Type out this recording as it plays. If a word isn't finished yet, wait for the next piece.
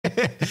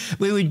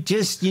We would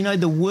just,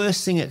 the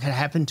worst thing that could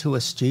happen to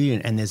a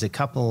student, and there's a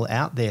couple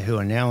out there who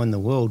are now in the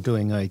world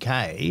doing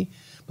okay,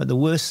 but the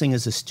worst thing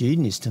as a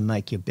student is to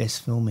make your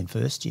best film in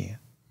first year.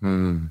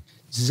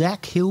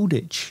 Zach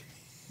Hilditch,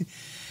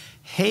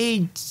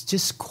 he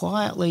just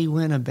quietly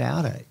went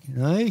about it,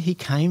 He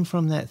came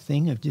from that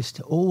thing of just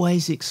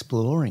always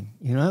exploring,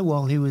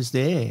 while he was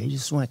there. He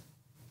just went,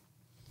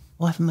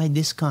 I haven't made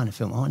this kind of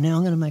film. Oh, now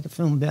I'm going to make a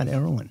film about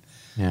heroin.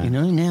 Yeah.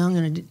 Now I'm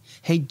going to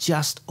he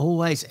just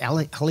always,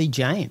 Holly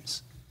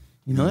James,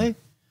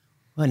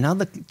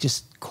 another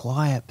just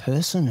quiet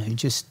person who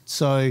just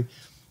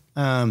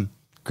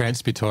Grant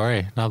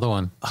Spittori, another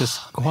one.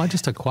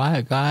 Just a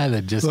quiet guy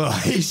that just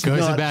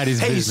goes about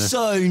his business. He's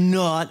so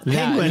not.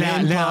 Penguin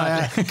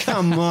Empire.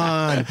 Come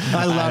on.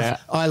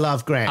 I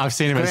love Grant. I've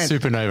seen him at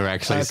Supernova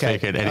actually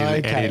speak it,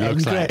 and he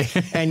looks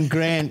like. And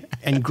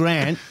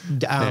Grant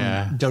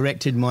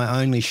directed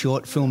my only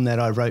short film that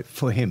I wrote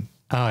for him.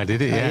 Oh,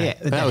 did it? Yeah.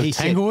 That was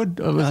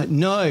Tanglewood?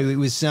 No, it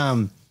was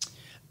it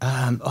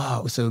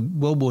was a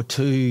World War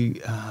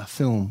II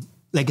film,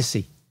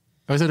 Legacy.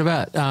 Was it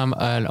about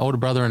an older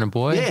brother and a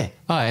boy? Yeah.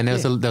 Oh, and there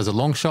was a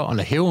long shot on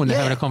a hill and they're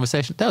having a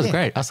conversation. That was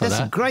great. I saw that.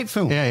 That's a great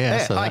film.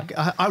 Yeah.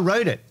 I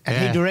wrote it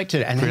and he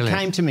directed it, and he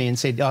came to me and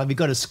said, have you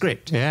got a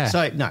script? Yeah.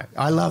 So, no,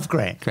 I love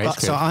Grant. Great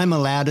script. So I'm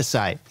allowed to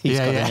say he's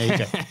got an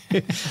ego.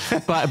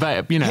 But I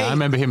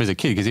remember him as a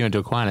kid because he went to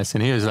Aquinas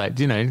and he was like,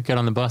 get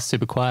on the bus,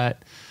 super quiet.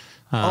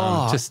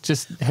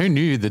 Just who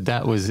knew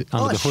that was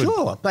under the hood? Oh,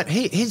 sure. But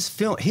his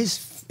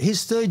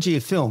third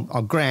year film,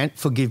 Grant,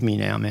 forgive me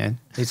now, man.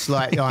 It's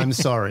like, I'm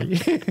sorry.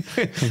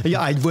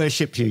 I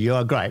worship you. You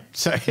are great.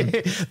 So,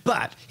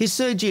 but his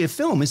third year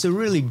film is a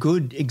really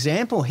good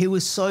example. He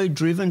was so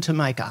driven to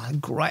make a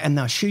great, and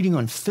they were shooting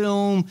on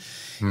film.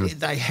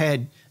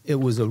 It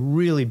was a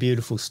really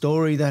beautiful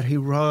story that he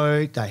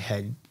wrote. They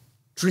had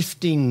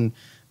drifting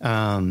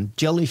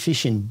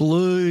jellyfish in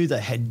blue.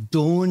 They had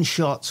dawn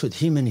shots with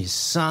him and his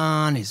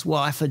son. His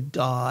wife had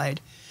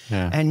died.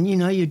 Yeah. And,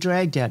 you're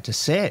dragged out to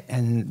set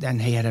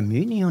and he had a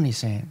mutiny on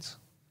his hands.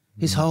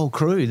 His whole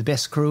crew, the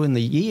best crew in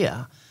the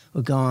year,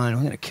 were going,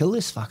 I'm going to kill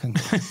this fucking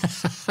guy.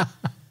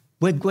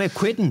 We're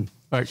quitting.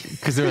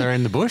 Because they were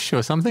in the bush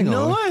or something?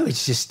 No,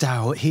 it's just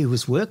he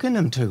was working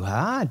them too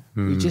hard.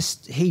 He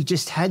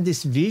just had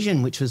this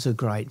vision, which was a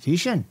great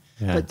vision.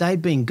 Yeah. But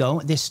they'd been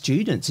going, they're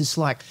students. It's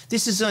like,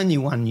 this is only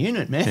one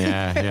unit, man.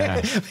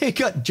 Yeah. We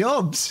got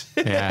jobs,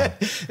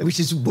 which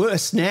is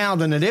worse now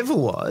than it ever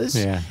was.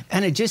 Yeah.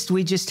 And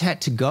we just had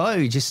to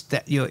go, just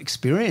that your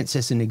experience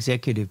as an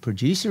executive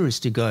producer is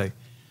to go,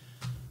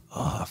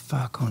 oh,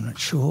 fuck, I'm not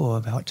sure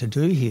about what to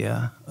do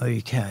here.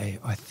 Okay,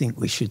 I think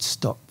we should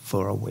stop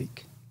for a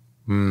week.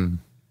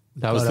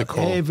 That was the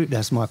call.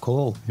 That's my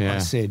call. Yeah. I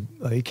said,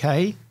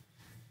 okay,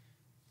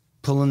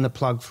 pulling the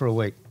plug for a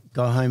week,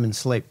 go home and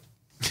sleep.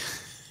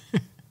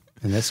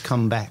 And let's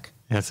come back.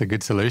 That's a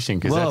good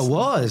solution. It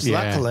was,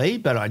 luckily,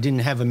 but I didn't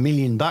have $1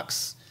 million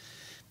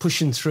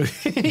pushing through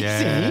anything.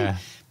 Yeah.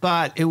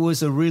 But it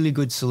was a really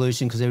good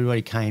solution because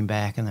everybody came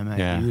back and they made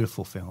a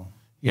beautiful film.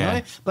 You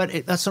know?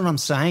 But that's what I'm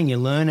saying. You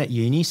learn at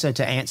uni. So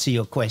to answer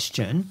your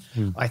question,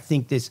 I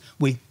think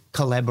with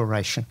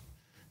collaboration.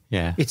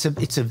 Yeah. It's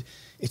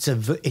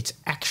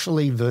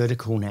actually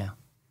vertical now.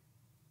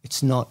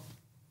 It's not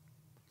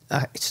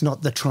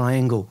the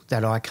triangle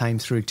that I came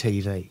through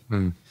TV.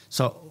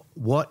 So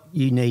what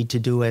you need to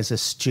do as a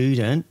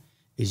student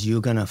is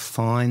you're going to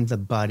find the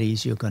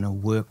buddies you're going to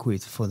work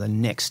with for the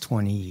next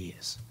 20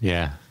 years.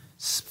 Yeah.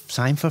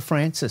 Same for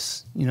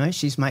Frances.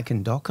 She's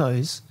making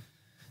docos,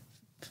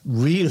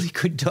 really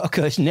good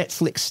docos,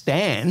 Netflix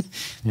stan,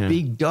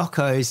 big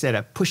docos that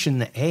are pushing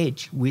the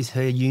edge with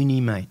her uni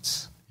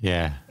mates.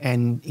 Yeah.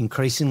 And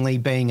increasingly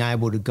being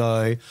able to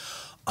go,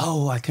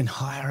 I can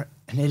hire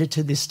an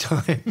editor this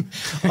time.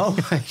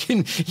 I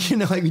can,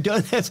 we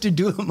don't have to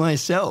do it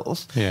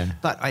myself. Yeah.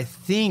 But I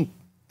think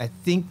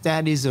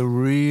that is a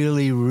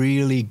really,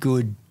 really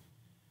good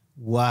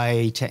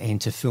way to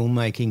enter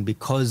filmmaking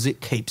because it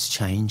keeps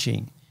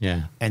changing.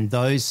 Yeah. And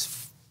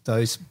those,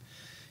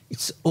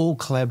 it's all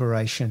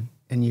collaboration.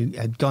 And you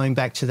going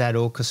back to that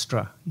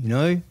orchestra,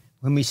 when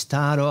we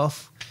start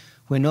off,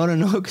 we're not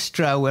an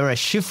orchestra, we're a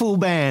shuffle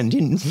band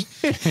in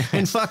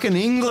fucking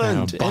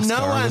England. And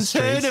no one's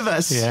heard of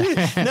us.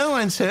 Yeah. No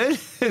one's heard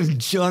of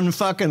John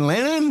fucking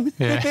Lennon.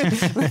 Yeah.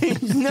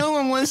 No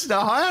one wants to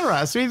hire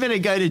us. We better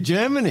go to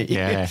Germany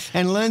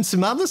and learn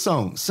some other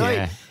songs.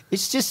 So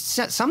it's just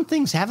some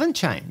things haven't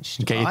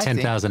changed. Get your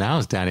 10,000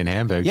 hours down in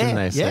Hamburg, didn't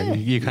they? So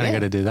you kind of got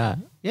to do that.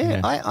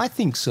 Yeah. I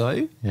think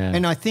so. Yeah.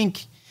 And I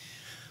think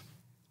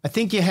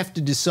you have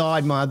to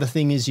decide. My other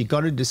thing is you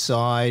got to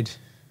decide.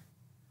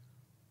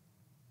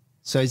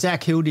 So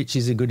Zach Hilditch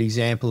is a good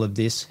example of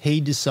this. He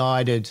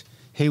decided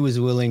he was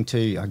willing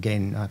to,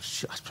 again,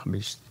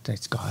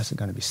 these guys are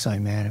going to be so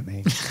mad at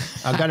me.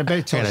 I've got to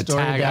better tell a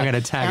story about I'm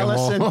going to tag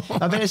Alison. them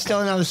all. I better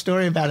tell another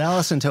story about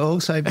Alison to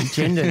also be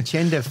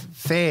gender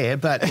fair.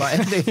 But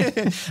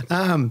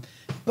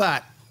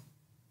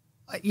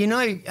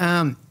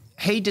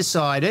he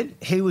decided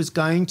he was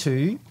going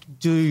to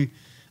do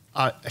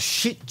a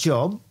shit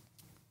job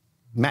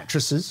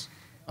mattresses,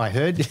 I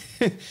heard,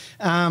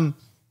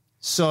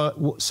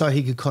 so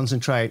he could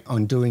concentrate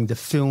on doing the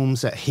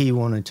films that he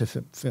wanted to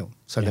film.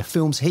 So the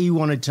films he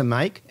wanted to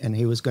make, and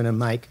he was going to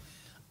make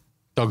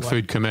dog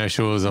food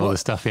commercials, all the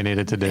stuff he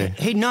needed to do.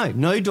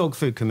 No dog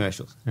food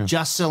commercials,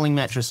 just selling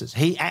mattresses.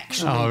 He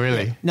actually... Oh,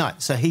 really? No,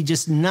 so he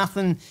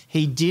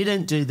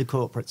didn't do the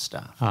corporate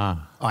stuff,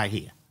 I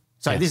hear.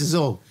 So this is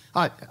all...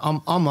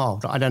 I'm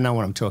old. I don't know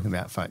what I'm talking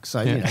about, folks.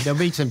 So, there'll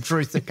be some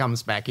truth that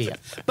comes back here.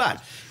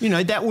 But,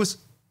 that was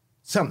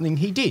something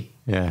he did.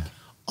 Yeah.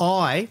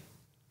 I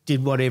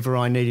did whatever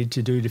I needed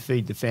to do to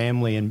feed the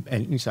family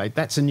and you say,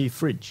 that's a new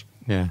fridge.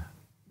 Yeah.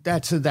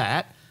 That's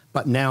that.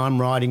 But now I'm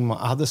writing my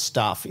other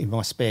stuff in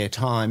my spare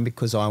time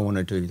because I want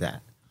to do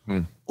that.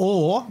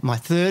 Or my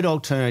third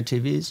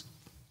alternative is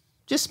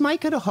just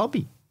make it a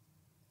hobby.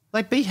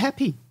 Like, be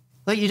happy.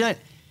 Like, you don't,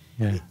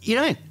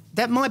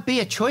 that might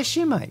be a choice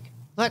you make.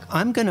 Like,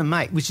 I'm going to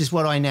make, which is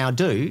what I now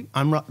do.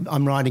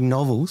 I'm writing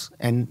novels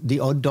and the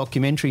odd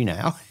documentary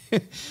now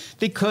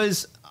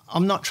because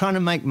I'm not trying to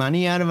make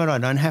money out of it. I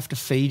don't have to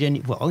feed a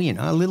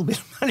little bit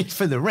of money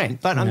for the rent,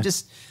 but I'm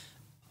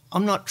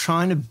not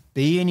trying to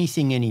be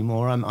anything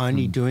anymore. I'm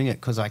only doing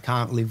it because I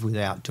can't live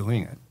without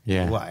doing it.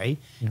 Way.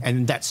 Yeah.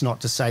 And that's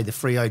not to say the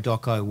Freo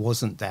doco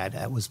wasn't that.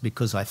 It was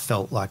because I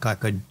felt like I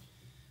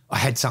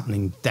had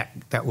something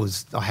that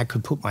was I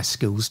could put my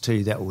skills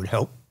to that would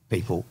help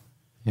people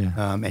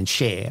and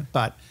share.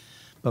 But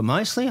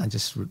mostly I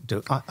just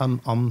do.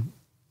 I'm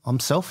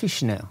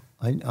selfish now.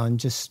 I'm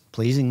just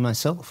pleasing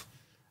myself.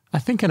 I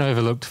think an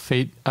overlooked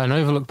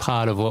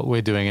part of what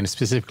we're doing, and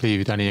specifically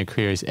you've done in your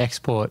career, is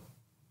export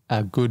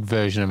a good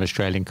version of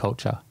Australian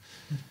culture.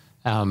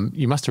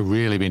 You must have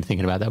really been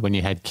thinking about that when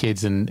you had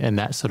kids and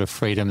that sort of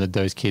freedom that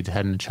those kids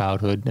had in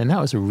childhood. And that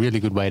was a really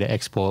good way to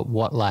export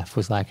what life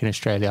was like in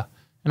Australia.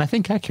 And I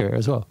think accurate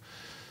as well.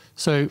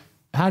 So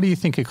how do you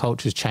think a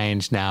culture's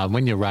changed now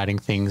when you're writing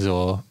things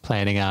or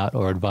planning out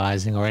or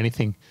advising or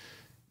anything?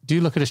 Do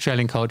you look at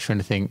Australian culture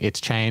and think it's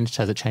changed?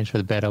 Has it changed for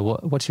the better?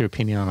 What's your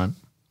opinion on it?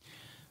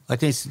 I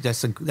think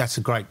that's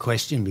a great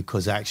question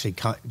because actually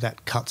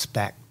that cuts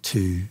back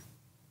to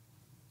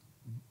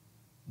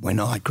when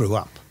I grew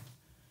up.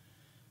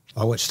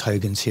 I watched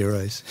Hogan's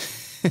Heroes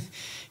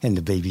and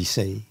the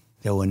BBC.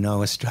 There were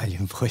no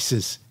Australian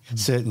voices,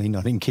 certainly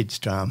not in kids'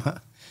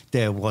 drama.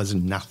 There was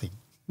nothing.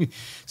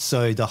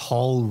 So the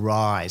whole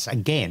rise,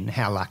 again,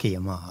 how lucky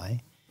am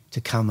I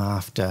to come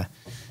after,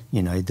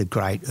 the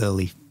great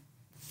early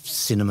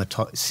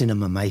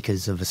cinema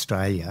makers of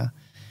Australia.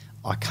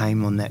 I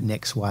came on that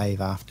next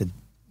wave after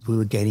we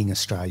were getting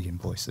Australian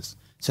voices.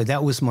 So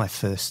that was my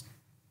first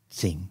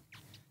thing,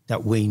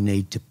 that we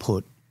need to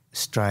put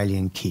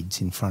Australian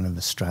kids in front of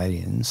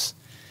Australians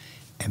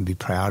and be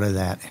proud of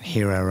that and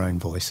hear our own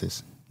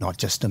voices, not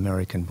just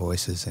American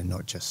voices and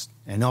not just...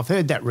 And I've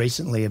heard that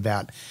recently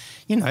about,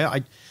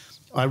 I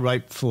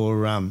wrote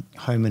for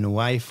Home and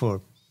Away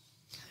for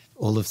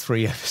all of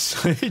 3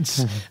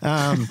 episodes.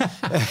 That's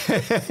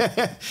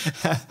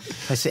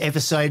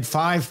episode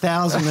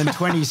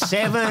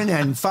 5027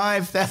 and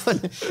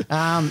 5000.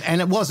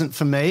 And it wasn't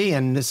for me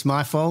and it's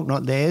my fault,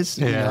 not theirs,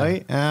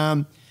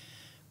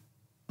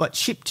 But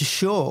Ship to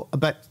Shore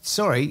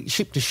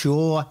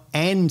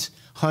and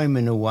Home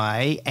and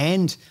Away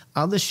and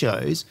other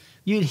shows,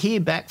 you'd hear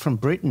back from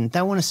Britain,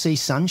 they want to see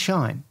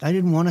sunshine. They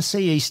didn't want to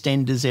see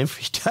EastEnders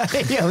every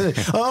day.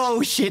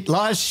 Oh, shit,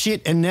 last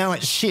shit, and now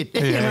it's shit.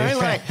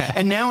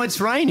 And now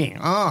it's raining.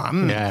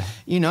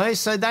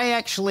 So they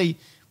actually,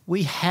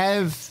 we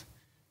have,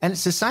 and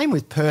it's the same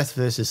with Perth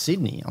versus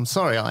Sydney. I'm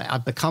sorry,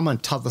 I've become a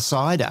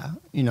t'other-sider,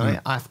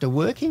 after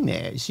working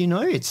there. It's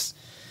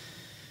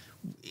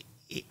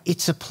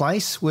a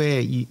place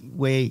where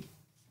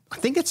I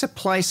think it's a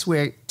place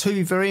where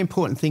two very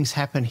important things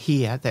happen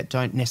here that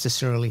don't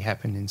necessarily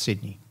happen in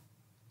Sydney.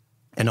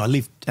 And I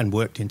lived and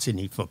worked in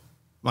Sydney for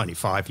only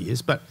 5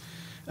 years, but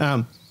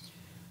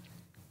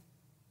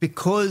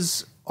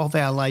because of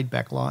our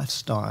laid-back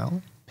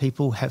lifestyle,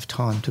 people have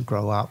time to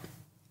grow up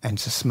and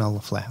to smell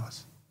the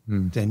flowers.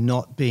 They're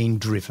not being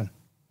driven.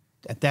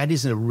 That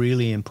is a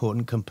really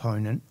important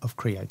component of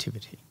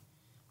creativity,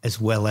 as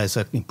well as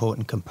an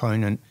important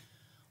component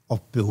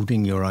of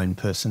building your own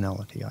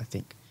personality, I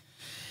think.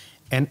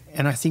 And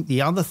I think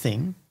the other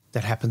thing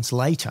that happens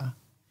later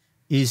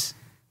is,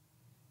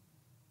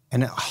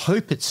 and I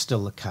hope it's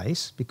still the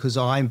case because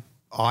I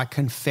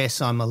confess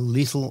I'm a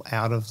little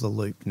out of the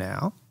loop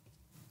now,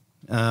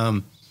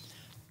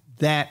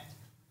 that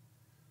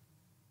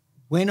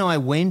when I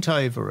went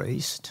over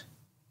east,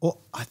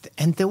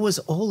 and there was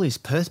all these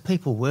Perth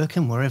people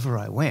working wherever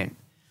I went,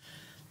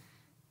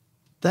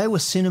 they were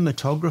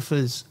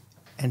cinematographers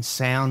and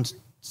sound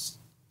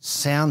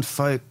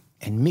folk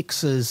and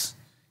mixers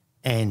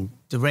and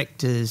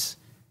directors,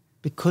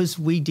 because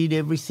we did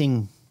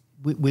everything.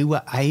 We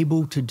were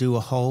able to do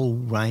a whole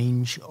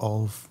range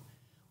of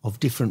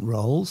different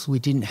roles. We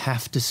didn't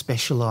have to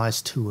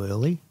specialise too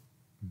early,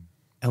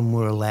 and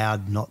we're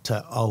allowed not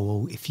to,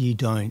 if you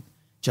don't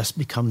just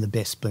become the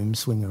best boom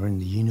swinger in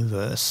the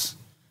universe,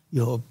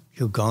 you're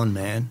gone,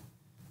 man.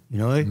 You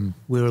know,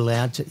 we're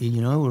allowed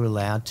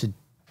to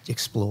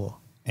explore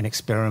and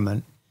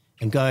experiment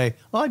and go,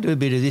 I do a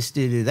bit of this,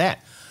 do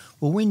that.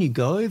 Well, when you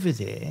go over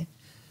there,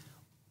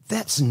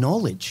 that's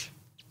knowledge,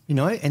 you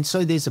know. And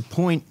so there's a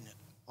point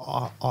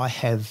I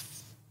have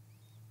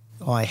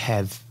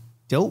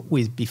dealt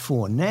with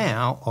before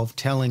now of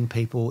telling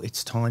people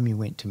it's time you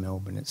went to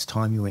Melbourne, it's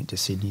time you went to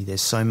Sydney.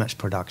 There's so much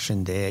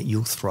production there,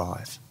 you'll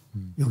thrive.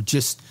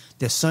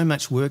 There's so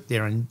much work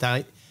there, and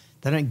they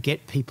don't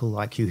get people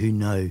like you who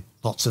know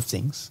lots of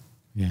things.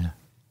 Yeah.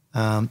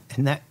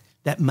 And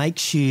that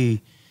makes you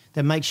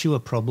a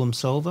problem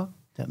solver.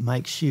 That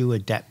makes you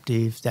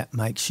adaptive. That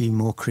makes you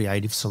more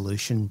creative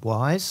solution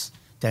wise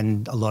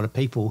than a lot of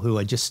people who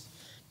are just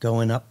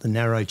going up the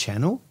narrow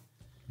channel.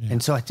 Yeah.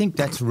 And so I think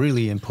that's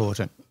really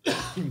important.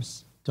 When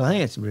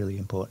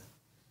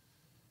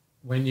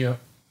you're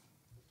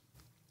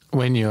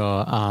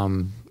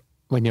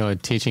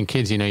teaching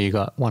kids, you know, you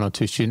got 1 or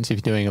 2 students if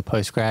you're doing a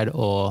postgrad,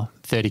 or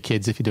 30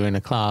 kids if you're doing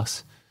a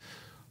class.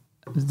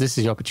 This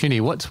is your opportunity.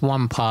 What's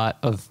one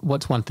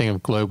thing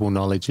of global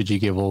knowledge that you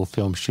give all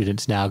film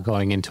students now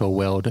going into a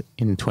world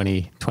in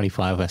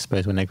 2025, I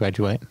suppose, when they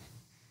graduate?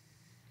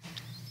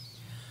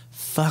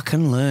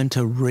 Fucking learn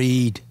to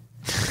read.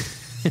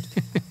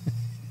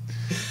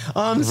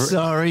 I'm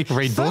sorry.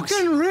 Read books?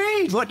 Fucking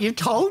read what you're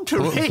told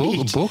to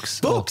read.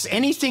 Books? Books.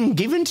 Anything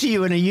given to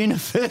you in a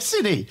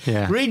university.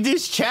 Yeah. Read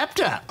this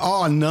chapter.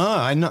 Oh, no,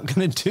 I'm not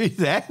going to do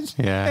that.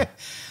 Yeah.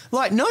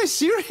 Like, no,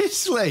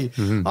 seriously.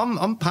 Mm-hmm.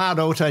 I'm part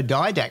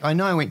autodidact. I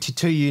know I went to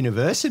 2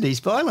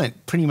 universities, but I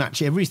learnt pretty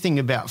much everything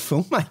about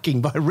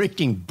filmmaking by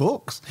reading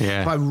books,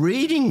 by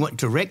reading what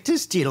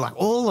directors did, like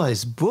all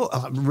those books,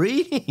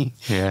 reading.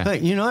 Yeah.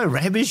 Like, you know,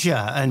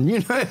 Rabaja and, you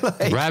know,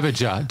 like...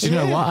 Rabaja. Do you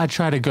know what? I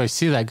tried to go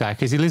see that guy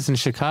because he lives in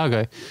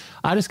Chicago.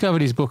 I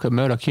discovered his book at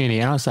Murdoch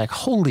Uni and I was like,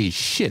 holy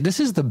shit, this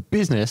is the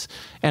business.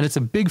 And it's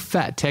a big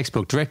fat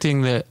textbook. I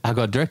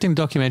got directing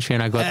documentary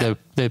and I got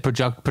the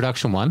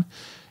production one.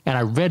 And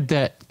I read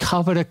that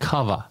cover to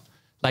cover.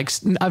 Like,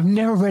 I've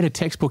never read a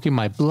textbook in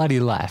my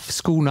bloody life,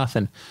 school,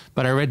 nothing.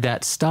 But I read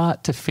that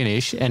start to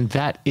finish, and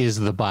that is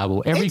the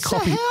Bible. It's a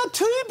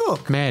how-to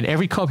book. Man,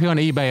 every copy on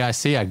eBay I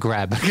see, I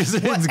grab because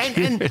it's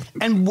good.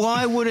 And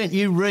why wouldn't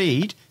you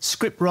read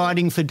Script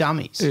Writing for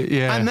Dummies?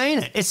 Yeah. I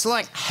mean it. It's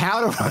like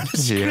how to write a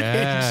script.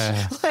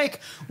 Yeah.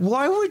 Like,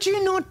 why would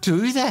you not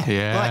do that?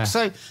 Yeah. Like,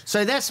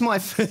 so that's my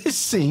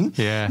first thing.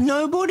 Yeah.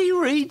 Nobody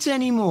reads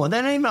anymore.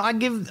 They don't even.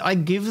 I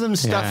give them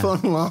stuff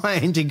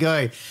online to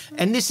go,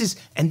 and this is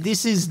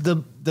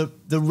the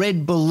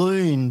red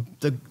balloon,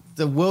 the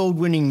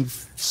world-winning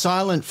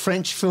silent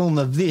French film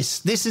of this.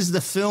 This is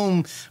the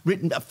film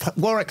written,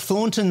 Warwick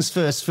Thornton's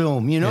first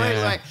film, you know,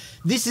 like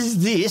this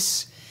is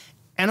this.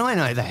 And I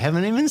know they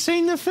haven't even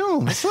seen the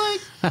film. It's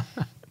like,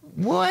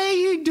 why are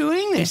you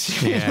doing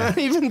this? You're not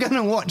even going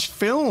to watch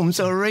films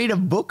or read a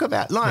book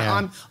about,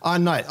 like, I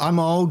know, I'm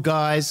old,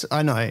 guys.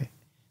 I know.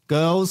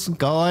 Girls,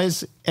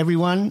 guys,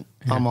 everyone,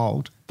 I'm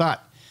old.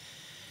 But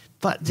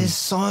there's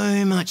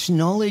so much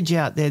knowledge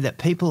out there that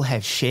people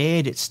have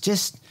shared. It's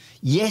just,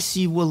 yes,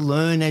 you will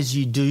learn as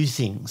you do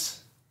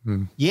things.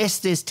 Yes,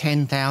 there's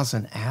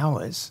 10,000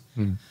 hours.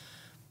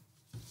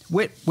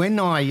 When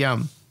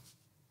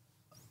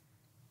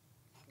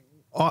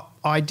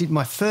I did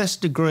my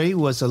first degree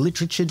was a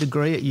literature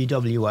degree at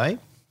UWA,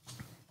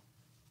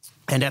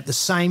 and at the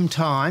same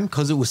time,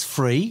 because it was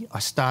free, I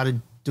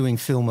started doing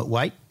film at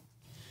Wait,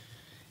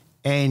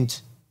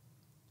 and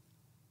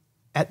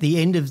at the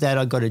end of that,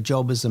 I got a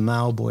job as a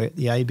mailboy at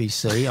the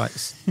ABC.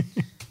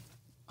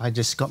 I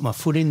just got my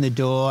foot in the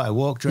door. I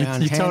walked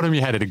around. You told them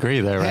you had a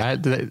degree though,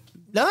 right?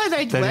 No,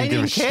 they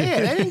didn't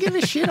care. They didn't give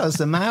a shit. I was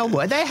the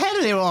mailboy. They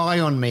had their eye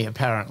on me,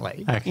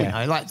 apparently. Okay. You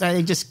know, like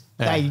they,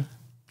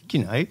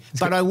 you know.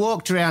 But I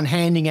walked around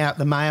handing out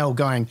the mail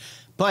going,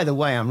 by the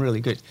way, I'm really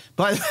good.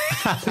 By the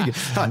way,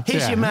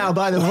 here's your mail,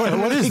 by the way.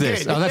 What is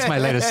this? Oh, that's my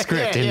latest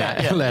script in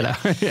that letter.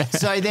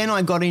 So then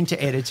I got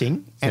into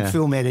editing and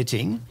film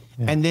editing.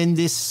 Yeah. And then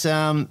this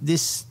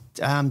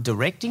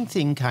directing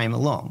thing came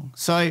along.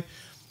 So,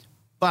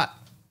 but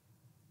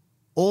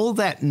all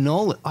that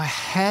knowledge, I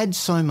had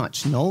so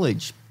much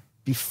knowledge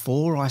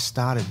before I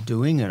started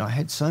doing it. I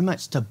had so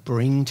much to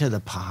bring to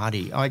the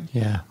party. I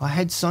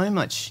had so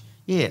much.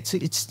 Yeah,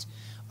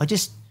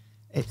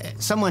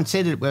 someone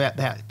said it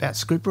about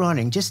script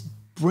writing. Just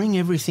bring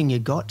everything you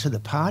got to the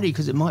party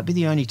because it might be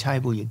the only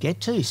table you get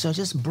to. So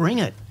just bring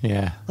it.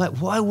 Yeah. Like,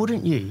 why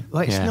wouldn't you?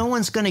 Like, no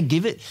one's going to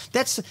give it.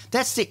 That's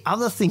the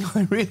other thing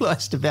I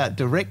realised about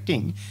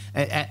directing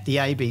at the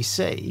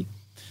ABC.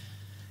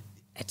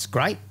 It's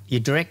great, you're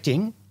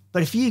directing,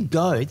 but if you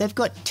go, they've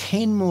got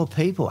 10 more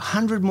people,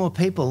 100 more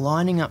people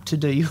lining up to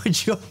do your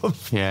job.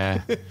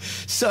 Yeah.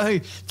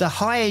 So the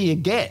higher you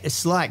get,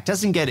 it's like,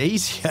 doesn't get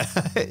easier.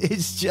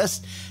 It's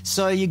just,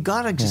 so you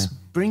got to just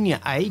bring your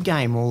A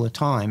game all the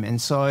time. And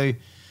so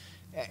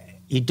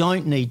you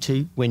don't need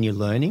to when you're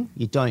learning.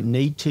 You don't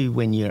need to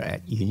when you're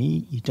at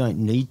uni. You don't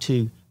need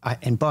to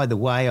and by the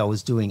way, I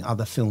was doing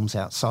other films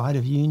outside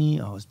of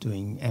uni. I was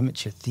doing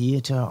amateur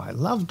theatre. I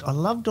loved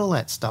all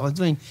that stuff. I was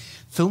doing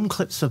film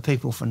clips for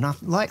people for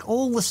nothing, like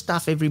all the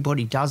stuff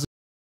everybody does